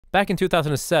Back in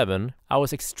 2007, I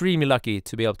was extremely lucky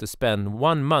to be able to spend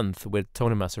 1 month with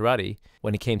Tony Maserati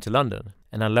when he came to London,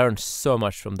 and I learned so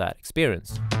much from that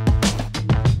experience.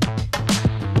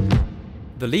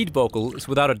 The lead vocal is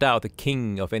without a doubt the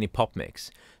king of any pop mix.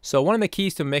 So one of the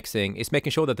keys to mixing is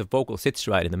making sure that the vocal sits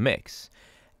right in the mix.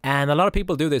 And a lot of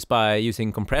people do this by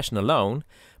using compression alone,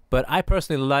 but I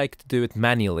personally like to do it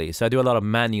manually, so I do a lot of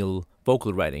manual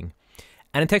vocal writing.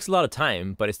 And it takes a lot of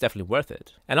time, but it's definitely worth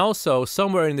it. And also,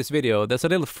 somewhere in this video, there's a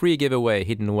little free giveaway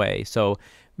hidden away, so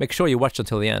make sure you watch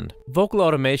until the end. Vocal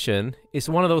automation is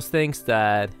one of those things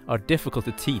that are difficult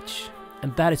to teach,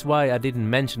 and that is why I didn't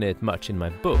mention it much in my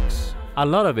books. A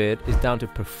lot of it is down to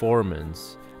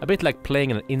performance, a bit like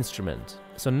playing an instrument,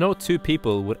 so no two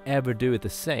people would ever do it the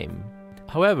same.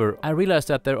 However, I realized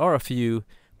that there are a few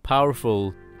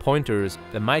powerful pointers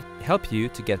that might help you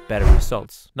to get better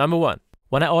results. Number one.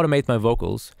 When I automate my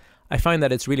vocals, I find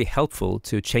that it's really helpful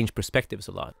to change perspectives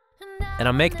a lot. And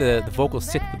I make the vocals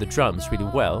sit with the drums really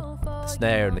well, the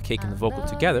snare and the kick and the vocal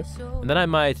together. And then I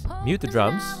might mute the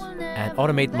drums and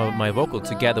automate my vocal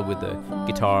together with the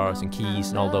guitars and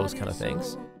keys and all those kind of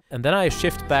things. And then I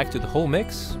shift back to the whole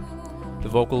mix, the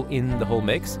vocal in the whole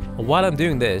mix. And while I'm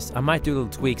doing this, I might do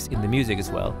little tweaks in the music as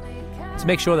well, to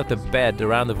make sure that the bed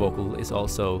around the vocal is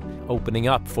also opening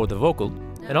up for the vocal.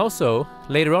 And also,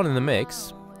 later on in the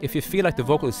mix, if you feel like the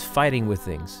vocal is fighting with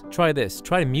things, try this.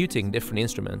 Try muting different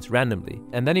instruments randomly.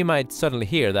 And then you might suddenly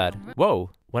hear that, whoa,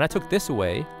 when I took this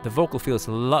away, the vocal feels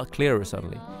a lot clearer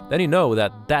suddenly. Then you know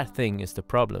that that thing is the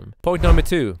problem. Point number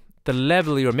two, the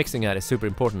level you're mixing at is super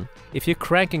important. If you're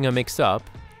cranking a mix up,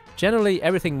 generally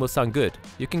everything will sound good.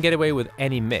 You can get away with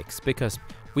any mix because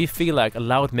we feel like a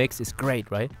loud mix is great,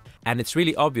 right? And it's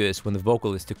really obvious when the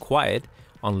vocal is too quiet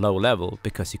on low level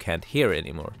because you can't hear it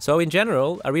anymore. So in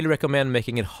general, I really recommend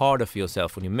making it harder for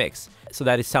yourself when you mix, so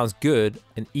that it sounds good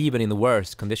and even in the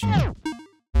worst conditions.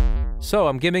 So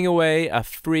I'm giving away a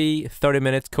free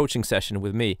 30-minute coaching session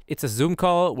with me. It's a Zoom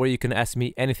call where you can ask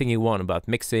me anything you want about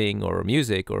mixing or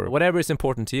music or whatever is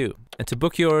important to you. And to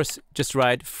book yours, just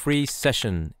write free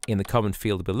session in the comment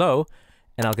field below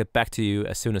and I'll get back to you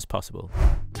as soon as possible.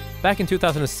 Back in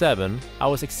 2007, I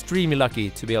was extremely lucky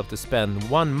to be able to spend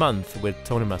 1 month with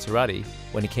Tony Maserati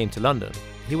when he came to London.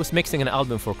 He was mixing an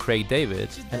album for Craig David,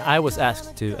 and I was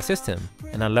asked to assist him,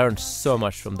 and I learned so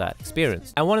much from that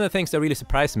experience. And one of the things that really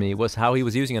surprised me was how he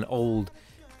was using an old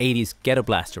 80s ghetto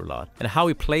blaster a lot, and how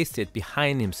he placed it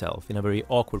behind himself in a very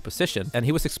awkward position. And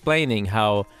he was explaining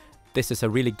how this is a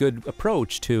really good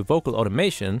approach to vocal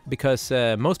automation because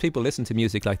most people listen to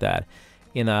music like that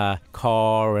in a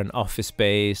car, an office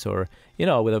space, or, you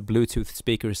know, with a Bluetooth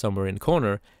speaker somewhere in the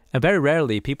corner. And very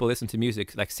rarely people listen to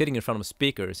music like sitting in front of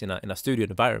speakers in a studio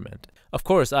environment. Of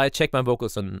course, I check my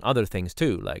vocals on other things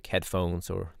too, like headphones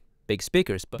or big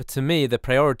speakers. But to me, the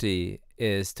priority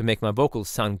is to make my vocals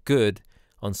sound good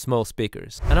on small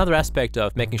speakers. Another aspect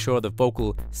of making sure the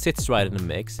vocal sits right in the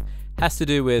mix has to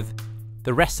do with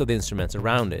the rest of the instruments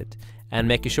around it and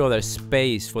making sure there's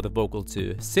space for the vocal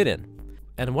to sit in.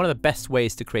 And one of the best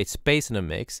ways to create space in a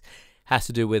mix has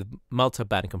to do with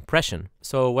multi-band compression.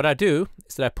 So what I do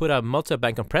is that I put a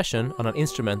multi-band compression on an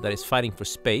instrument that is fighting for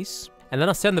space, and then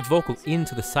I send the vocal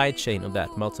into the sidechain of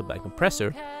that multi-band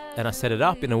compressor, and I set it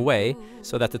up in a way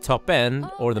so that the top end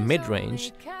or the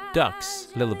mid-range ducks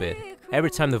a little bit every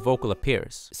time the vocal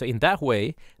appears. So in that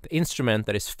way, the instrument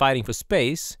that is fighting for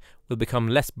space will become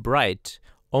less bright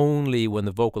only when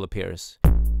the vocal appears.